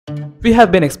We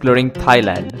have been exploring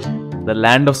Thailand, the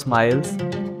land of smiles,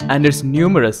 and its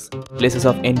numerous places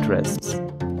of interest.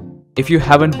 If you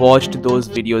haven't watched those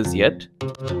videos yet,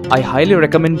 I highly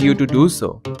recommend you to do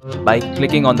so by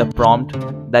clicking on the prompt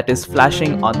that is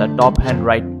flashing on the top hand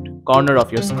right corner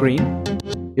of your screen.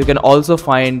 You can also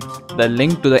find the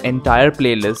link to the entire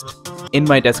playlist in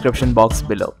my description box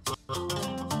below.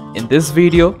 In this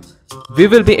video, we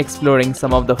will be exploring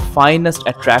some of the finest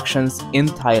attractions in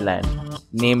Thailand,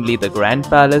 namely the Grand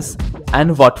Palace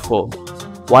and Wat Pho,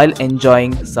 while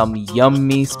enjoying some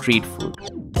yummy street food.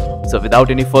 So without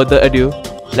any further ado,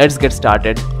 let's get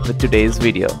started with today's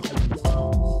video.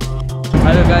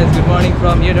 Hello guys, good morning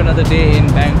from yet another day in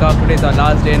Bangkok. Today is our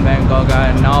last day in Bangkok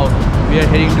and now we are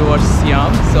heading towards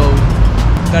Siam. So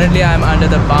currently I am under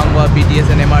the Bangkok BTS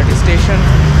and MRT station,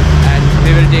 and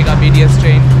we will take a BTS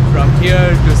train from here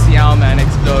to Siam and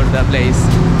explore the place.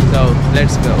 So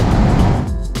let's go.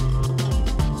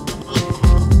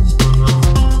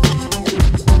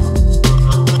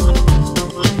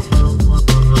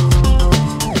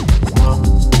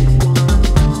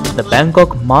 The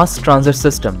Bangkok Mass Transit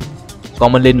System,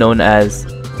 commonly known as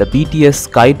the BTS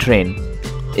Skytrain,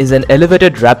 is an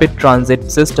elevated rapid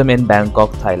transit system in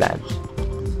Bangkok, Thailand.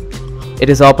 It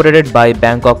is operated by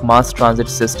Bangkok Mass Transit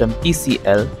System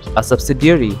 (PCL), a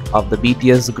subsidiary of the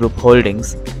BTS Group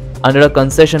Holdings, under a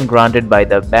concession granted by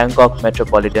the Bangkok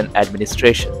Metropolitan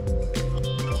Administration.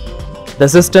 The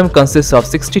system consists of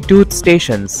 62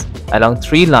 stations along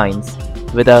 3 lines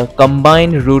with a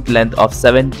combined route length of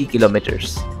 70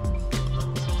 kilometers.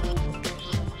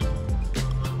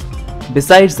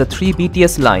 Besides the 3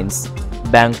 BTS lines,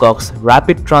 Bangkok's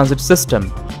rapid transit system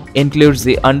includes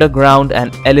the underground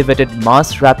and elevated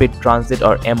mass rapid transit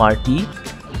or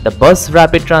MRT, the bus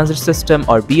rapid transit system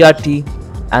or BRT,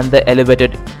 and the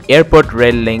elevated airport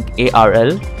rail link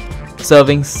ARL,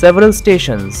 serving several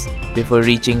stations before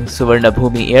reaching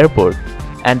Suvarnabhumi Airport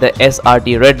and the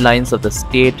SRT red lines of the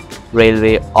State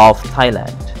Railway of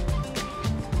Thailand.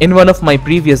 In one of my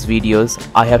previous videos,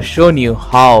 I have shown you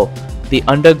how the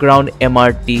underground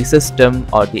MRT system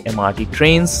or the MRT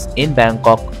trains in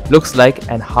Bangkok looks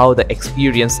like and how the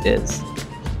experience is.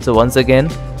 So once again,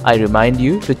 I remind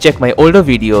you to check my older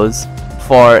videos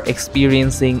for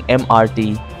experiencing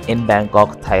MRT in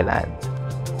Bangkok, Thailand.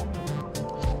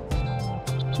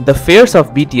 The fares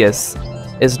of BTS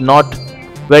is not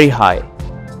very high.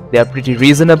 They are pretty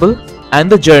reasonable,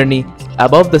 and the journey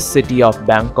above the city of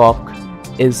Bangkok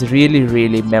is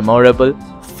really memorable,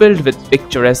 filled with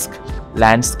picturesque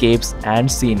landscapes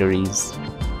and sceneries.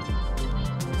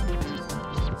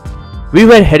 We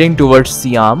were heading towards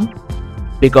Siam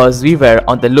because we were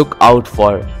on the lookout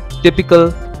for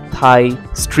typical Thai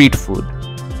street food.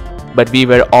 But we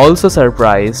were also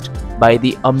surprised by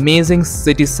the amazing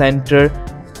city center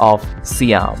of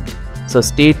Siam. So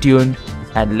stay tuned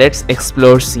and let's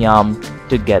explore Siam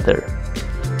together.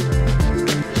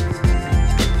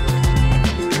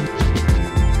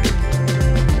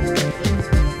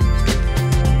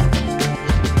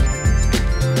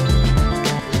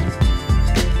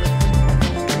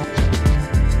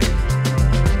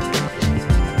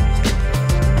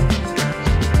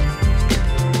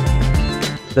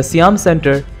 The Siam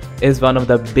Center is one of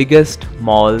the biggest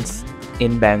malls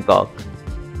in Bangkok.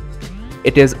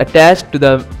 It is attached to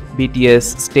the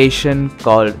BTS station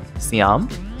called Siam,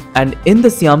 and in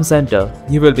the Siam Center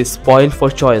you will be spoiled for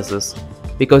choices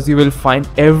because you will find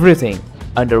everything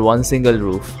under one single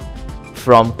roof,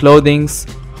 from clothings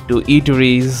to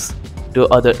eateries to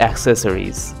other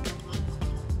accessories.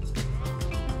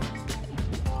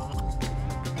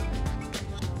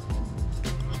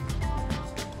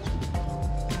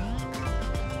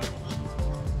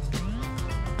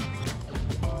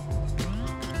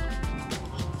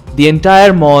 The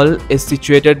entire mall is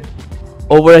situated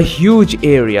over a huge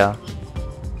area,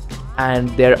 and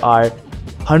there are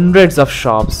hundreds of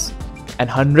shops and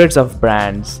hundreds of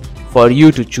brands for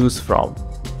you to choose from.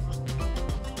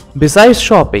 Besides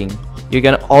shopping, you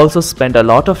can also spend a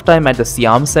lot of time at the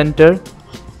Siam Center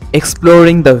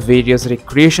exploring the various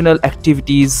recreational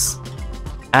activities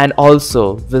and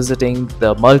also visiting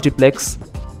the multiplex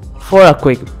for a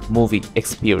quick movie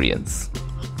experience.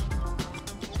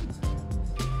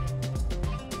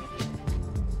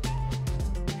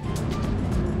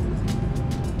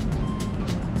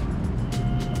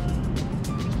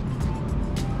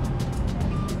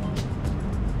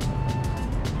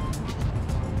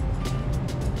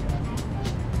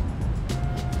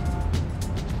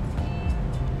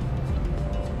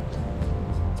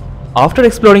 After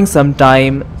exploring some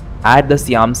time at the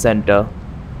Siam Center,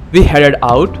 we headed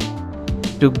out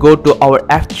to go to our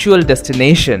actual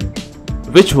destination,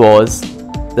 which was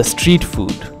the street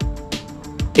food.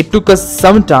 It took us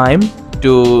some time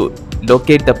to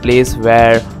locate the place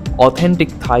where authentic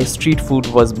Thai street food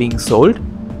was being sold,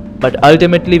 but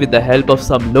ultimately, with the help of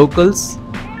some locals,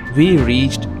 we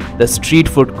reached the street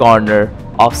food corner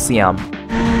of Siam.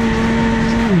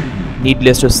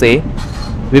 Needless to say,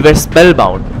 we were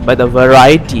spellbound by the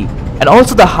variety and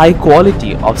also the high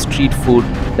quality of street food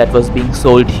that was being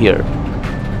sold here.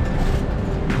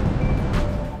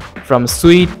 From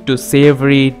sweet to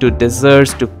savory to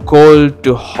desserts to cold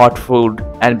to hot food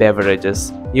and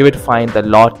beverages, you would find the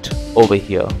lot over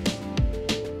here.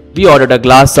 We ordered a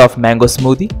glass of mango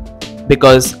smoothie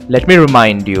because, let me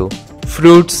remind you,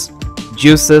 fruits,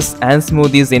 juices and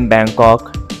smoothies in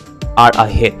Bangkok are a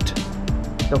hit.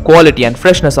 The quality and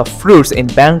freshness of fruits in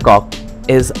Bangkok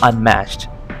is unmatched.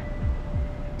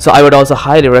 So I would also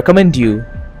highly recommend you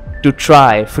to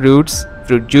try fruits,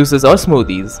 fruit juices or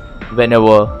smoothies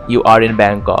whenever you are in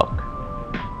Bangkok.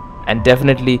 And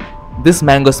definitely this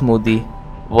mango smoothie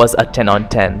was a 10 on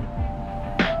 10.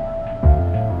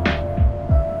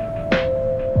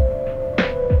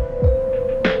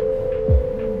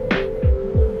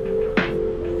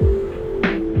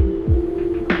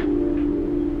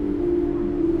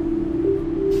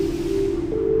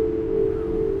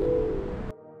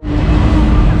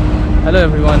 Hello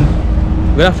everyone,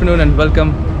 good afternoon and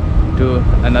welcome to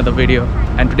another video.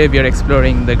 And today we are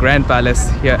exploring the Grand Palace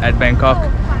here at Bangkok.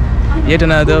 Yet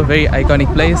another very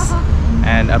iconic place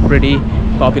and a pretty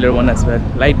popular one as well,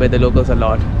 liked by the locals a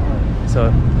lot.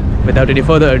 So without any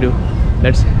further ado,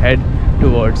 let's head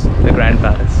towards the Grand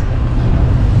Palace.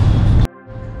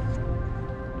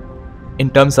 In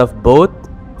terms of both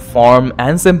form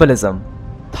and symbolism,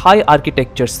 Thai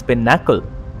architecture's pinnacle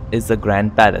is the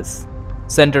Grand Palace,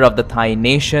 center of the Thai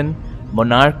nation,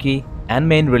 monarchy and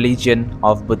main religion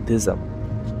of Buddhism.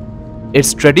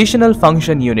 Its traditional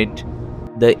function unit,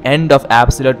 the end of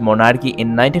absolute monarchy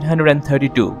in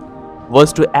 1932,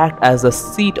 was to act as the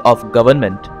seat of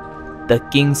government, the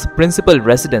king's principal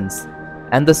residence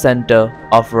and the center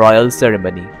of royal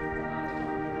ceremony.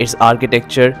 Its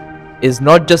architecture is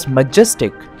not just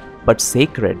majestic but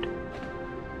sacred.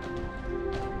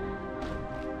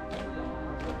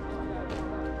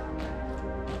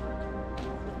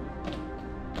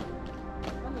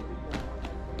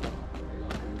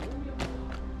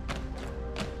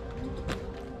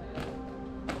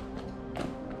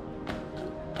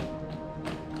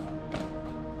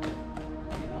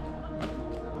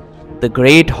 The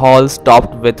great halls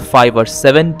topped with 5 or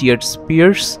 7 tiered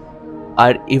spears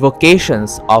are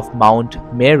evocations of Mount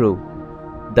Meru,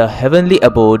 the heavenly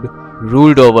abode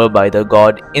ruled over by the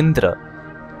god Indra,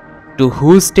 to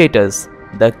whose status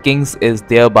the king's is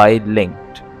thereby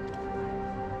linked.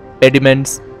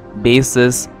 Pediments,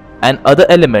 bases and other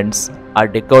elements are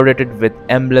decorated with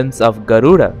emblems of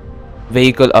Garuda,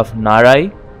 vehicle of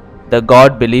Narai, the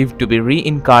god believed to be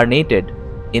reincarnated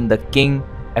in the king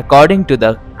according to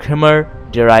the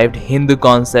Khmer-derived Hindu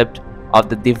concept of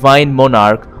the divine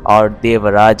monarch or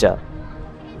Devaraja.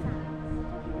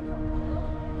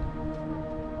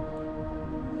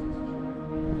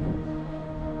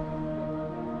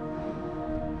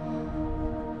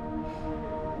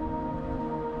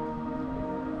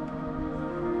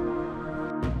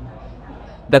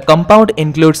 The compound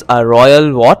includes a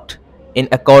royal Wat in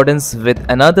accordance with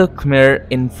another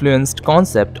Khmer-influenced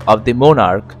concept of the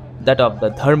monarch, that of the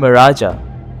Dharmaraja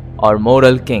or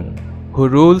moral king, who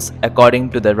rules according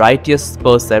to the righteous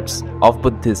precepts of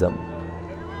Buddhism.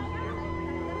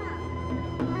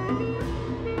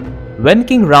 When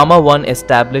King Rama I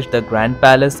established the Grand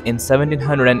Palace in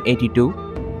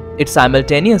 1782, it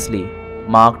simultaneously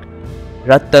marked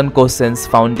Ratan Kosen's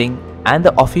founding and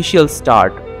the official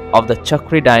start of the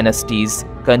Chakri dynasty's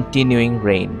continuing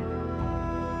reign.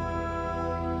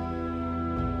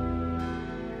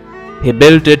 He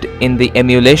built it in the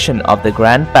emulation of the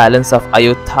Grand Palace of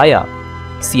Ayutthaya,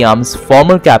 Siam's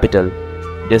former capital,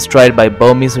 destroyed by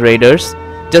Burmese raiders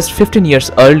just 15 years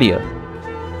earlier,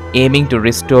 aiming to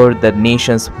restore the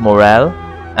nation's morale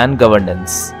and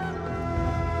governance.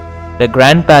 The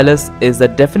Grand Palace is the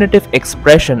definitive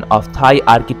expression of Thai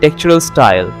architectural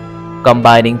style,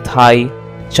 combining Thai,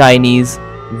 Chinese,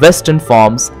 Western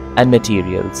forms and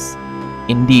materials.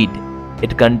 Indeed,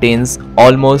 it contains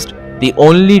almost the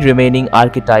only remaining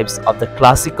archetypes of the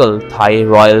classical Thai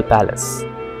royal palace.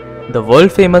 The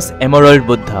world-famous Emerald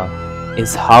Buddha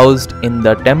is housed in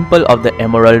the Temple of the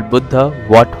Emerald Buddha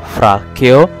Wat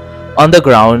Pho on the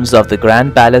grounds of the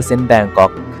Grand Palace in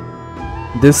Bangkok.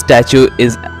 This statue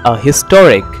is a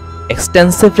historic,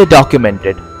 extensively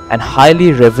documented and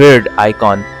highly revered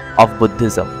icon of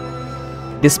Buddhism.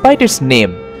 Despite its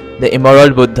name, the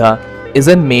Emerald Buddha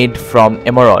isn't made from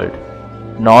emerald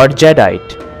nor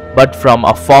jadeite, but from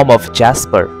a form of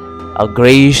jasper, a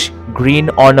grayish-green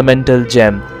ornamental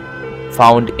gem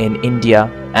found in India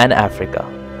and Africa.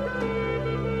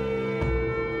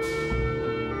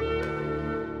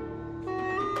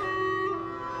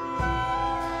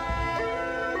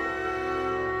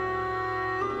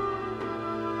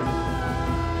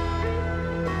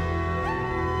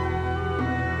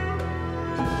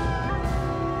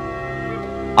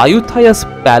 Ayutthaya's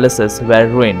palaces were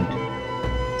ruined.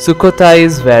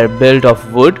 Sukhothais were built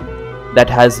of wood that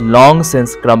has long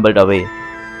since crumbled away,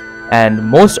 and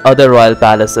most other royal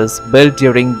palaces built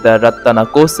during the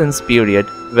Ratanakosin's period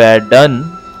were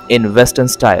done in Western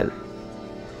style.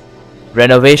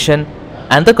 Renovation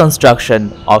and the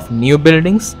construction of new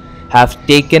buildings have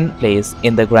taken place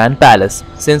in the Grand Palace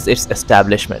since its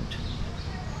establishment.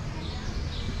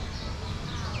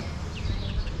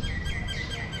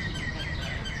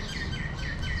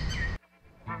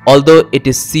 Although it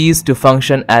is ceased to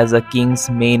function as a king's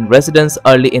main residence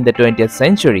early in the 20th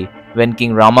century when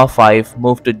King Rama V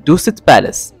moved to Dusit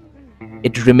Palace,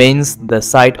 it remains the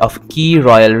site of key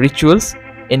royal rituals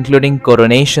including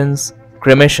coronations,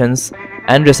 cremations,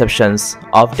 and receptions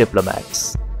of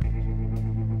diplomats.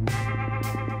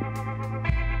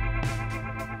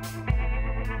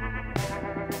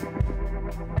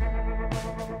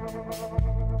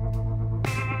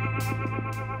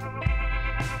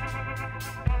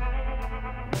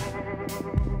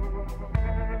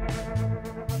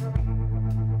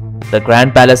 The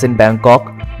Grand Palace in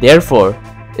Bangkok, therefore,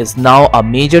 is now a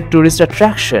major tourist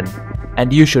attraction,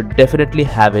 and you should definitely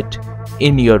have it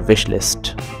in your wish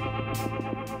list.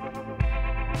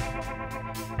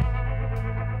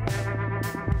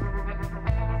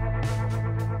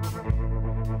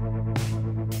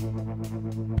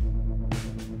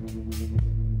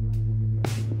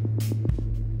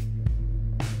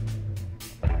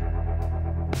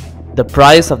 The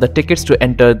price of the tickets to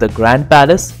enter the Grand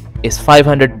Palace is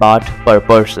 500 baht per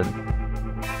person.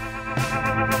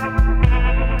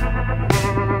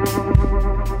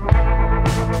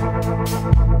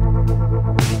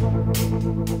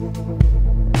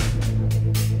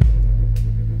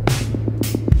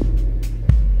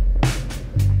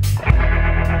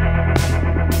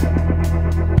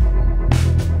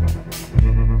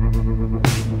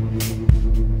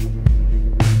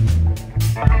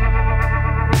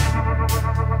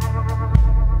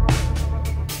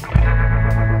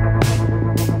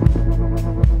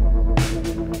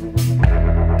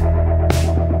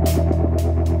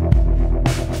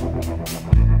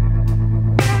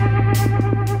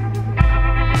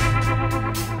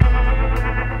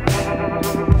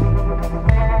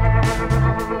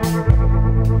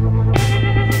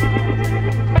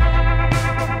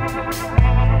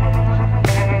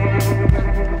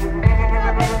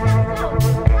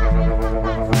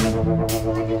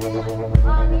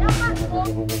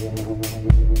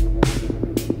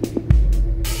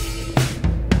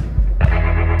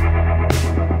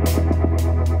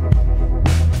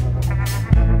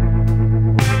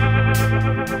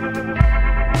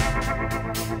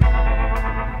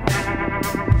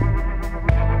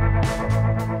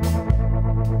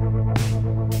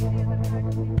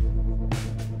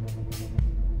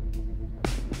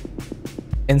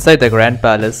 Inside the Grand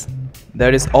Palace,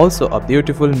 there is also a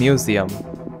beautiful museum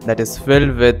that is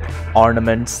filled with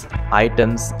ornaments,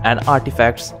 items, and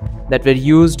artifacts that were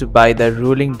used by the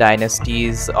ruling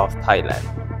dynasties of Thailand.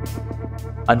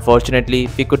 Unfortunately,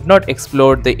 we could not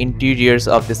explore the interiors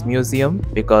of this museum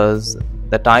because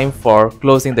the time for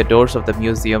closing the doors of the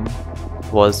museum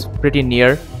was pretty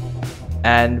near,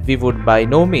 and we would by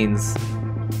no means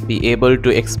be able to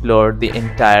explore the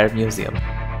entire museum.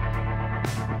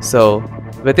 So,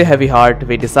 with a heavy heart,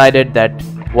 we decided that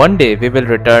one day we will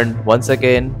return once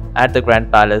again at the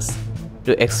Grand Palace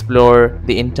to explore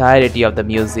the entirety of the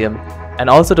museum and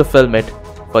also to film it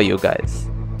for you guys.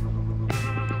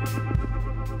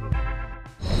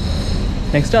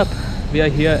 Next up, we are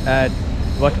here at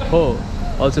Wat Pho,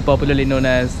 also popularly known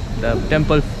as the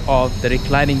Temple of the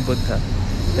Reclining Buddha.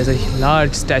 There's a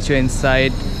large statue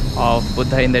inside of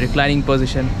Buddha in the reclining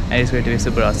position, and it's going to be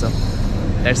super awesome.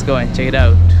 Let's go and check it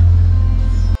out.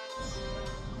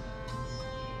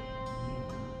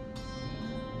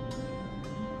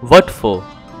 Wat Pho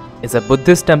is a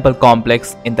Buddhist temple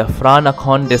complex in the Phra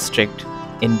Nakhon district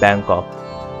in Bangkok.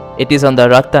 It is on the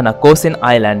Ratanakosin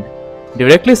Island,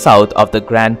 directly south of the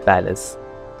Grand Palace.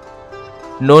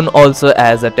 Known also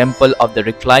as the Temple of the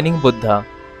Reclining Buddha,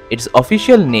 its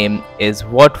official name is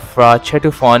Wat Phra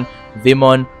Chetufon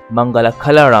Vimon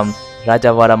Mangalakhalaram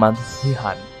Rajavaraman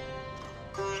Hihan.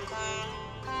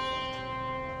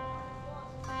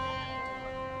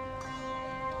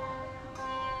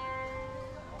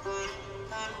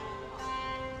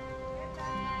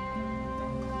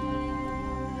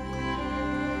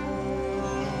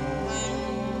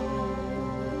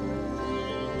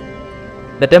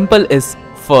 The temple is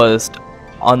first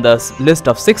on the list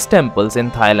of 6 temples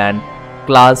in Thailand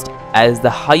classed as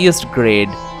the highest grade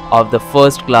of the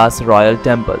first-class royal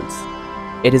temples.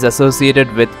 It is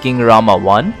associated with King Rama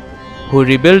I, who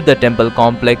rebuilt the temple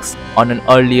complex on an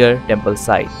earlier temple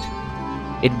site.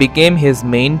 It became his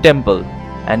main temple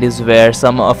and is where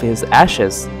some of his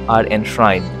ashes are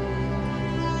enshrined.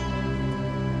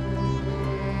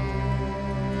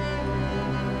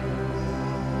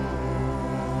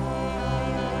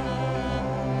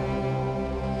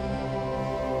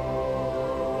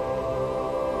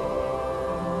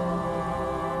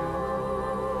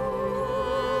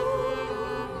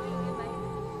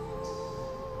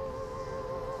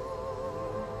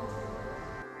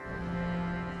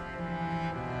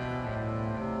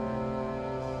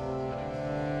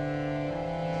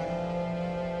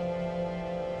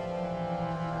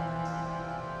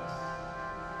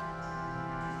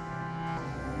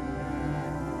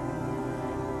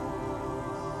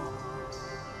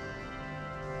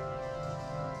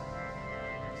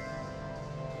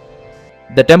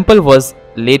 The temple was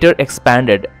later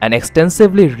expanded and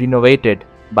extensively renovated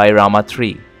by Rama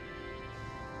III.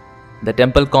 The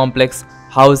temple complex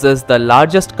houses the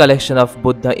largest collection of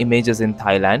Buddha images in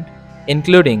Thailand,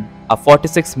 including a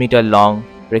 46-meter-long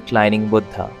reclining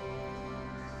Buddha.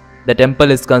 The temple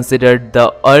is considered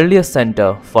the earliest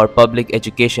center for public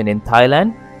education in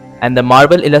Thailand, and the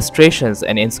marble illustrations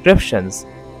and inscriptions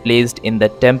placed in the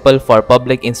temple for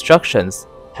public instructions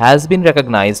has been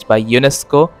recognized by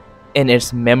UNESCO in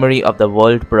its Memory of the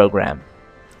World program.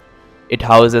 It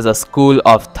houses a school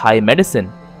of Thai medicine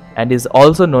and is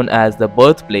also known as the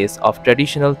birthplace of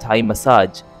traditional Thai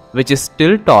massage, which is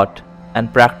still taught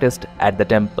and practiced at the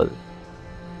temple.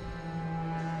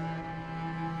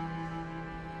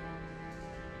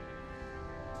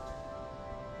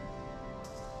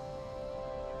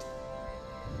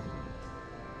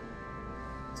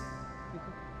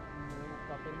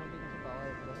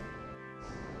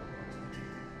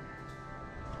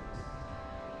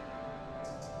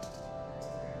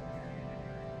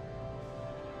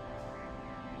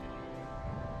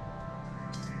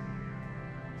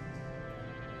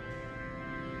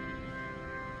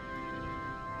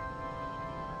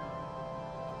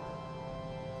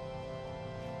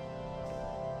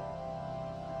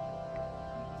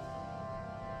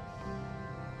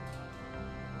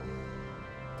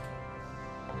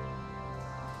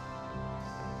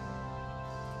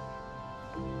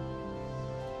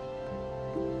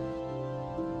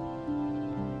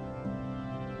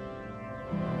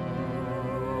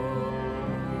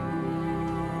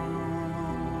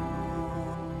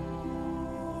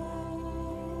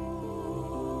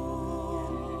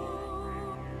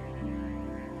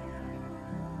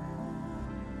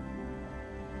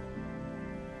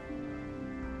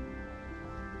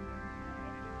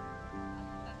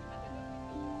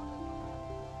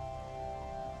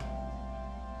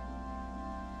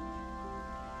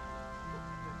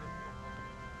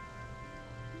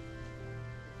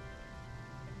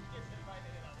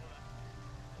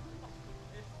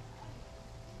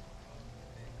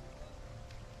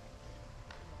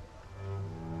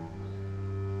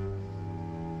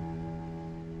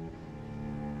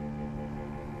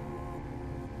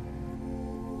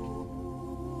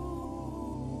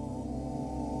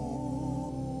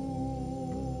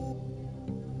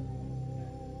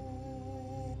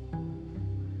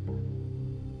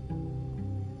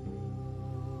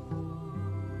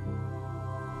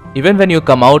 Even when you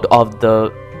come out of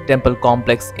the temple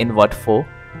complex in Wat Pho,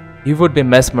 you would be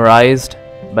mesmerized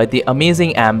by the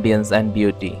amazing ambience and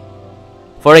beauty.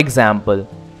 For example,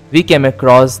 we came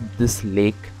across this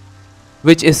lake,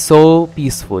 which is so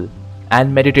peaceful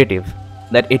and meditative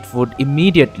that it would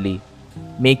immediately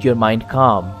make your mind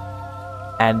calm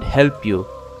and help you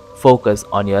focus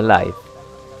on your life.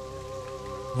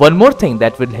 One more thing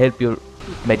that will help you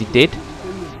meditate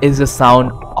is the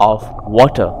sound of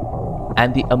water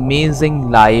and the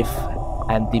amazing life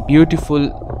and the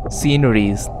beautiful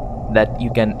sceneries that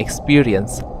you can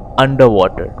experience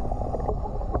underwater.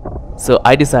 So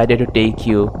I decided to take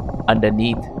you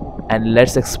underneath and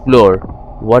let's explore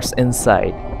what's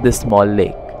inside this small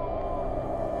lake.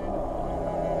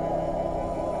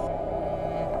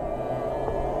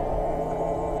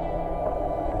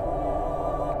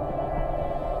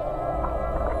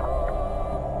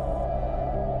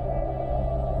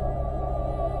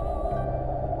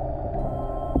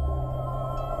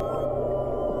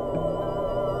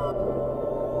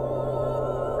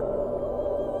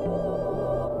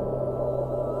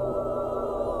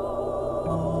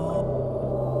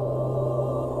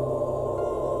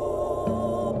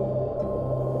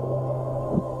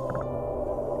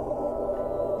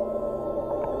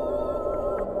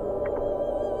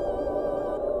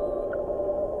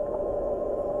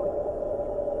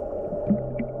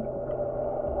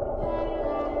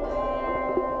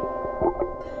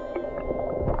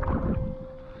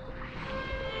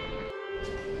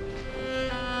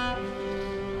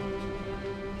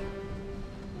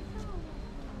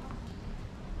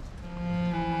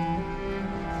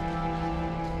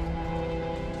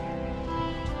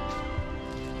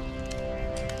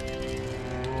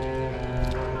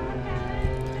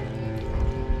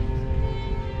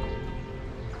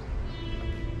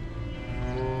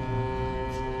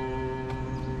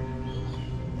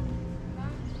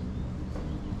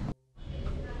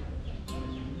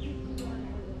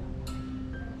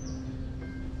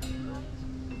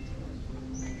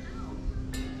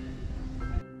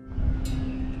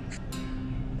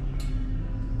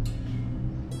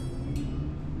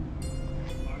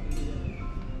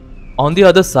 On the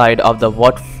other side of the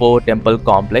Wat Pho temple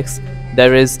complex,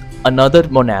 there is another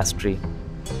monastery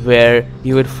where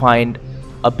you will find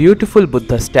a beautiful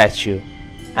Buddha statue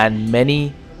and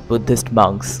many Buddhist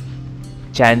monks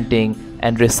chanting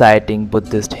and reciting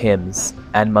Buddhist hymns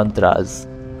and mantras.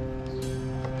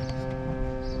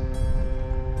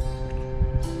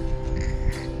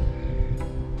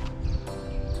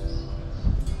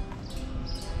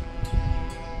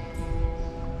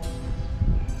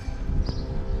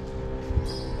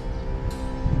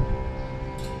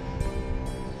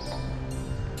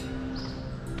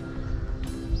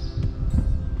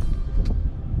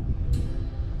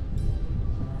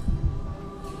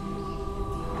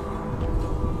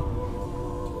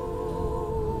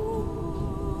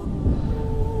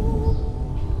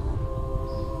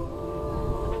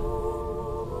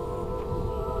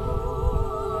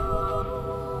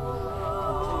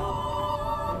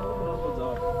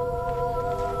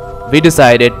 We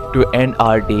decided to end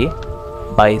our day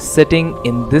by sitting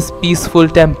in this peaceful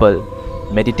temple,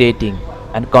 meditating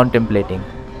and contemplating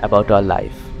about our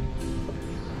life.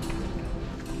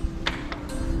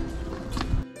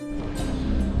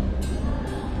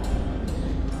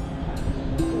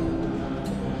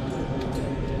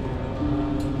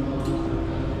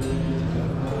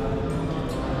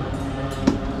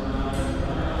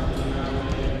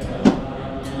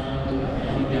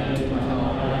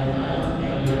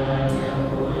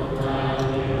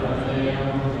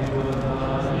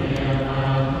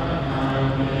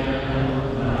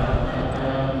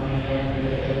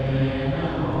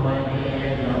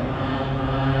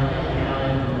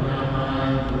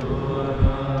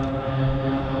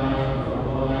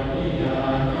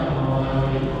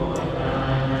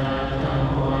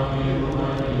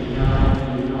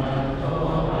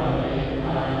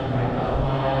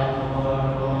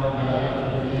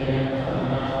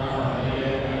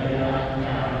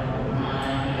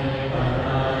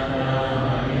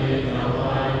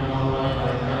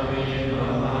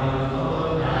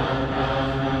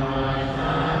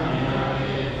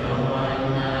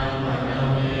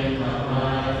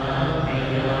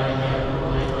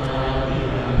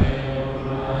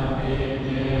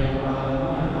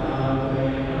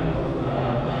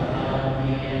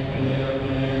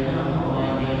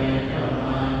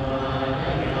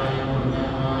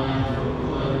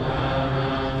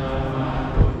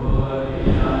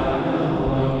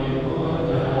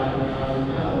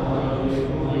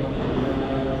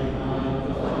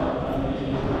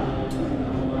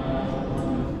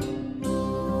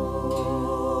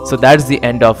 So that's the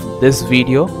end of this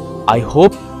video. I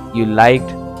hope you liked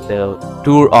the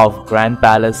tour of Grand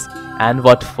Palace and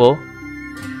Wat Pho.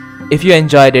 If you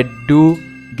enjoyed it, do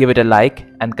give it a like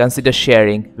and consider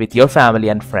sharing with your family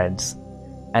and friends.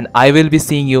 And I will be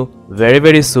seeing you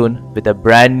very soon with a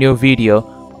brand new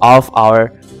video of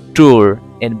our tour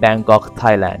in Bangkok,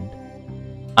 Thailand.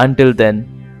 Until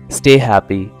then, stay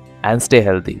happy and stay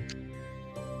healthy.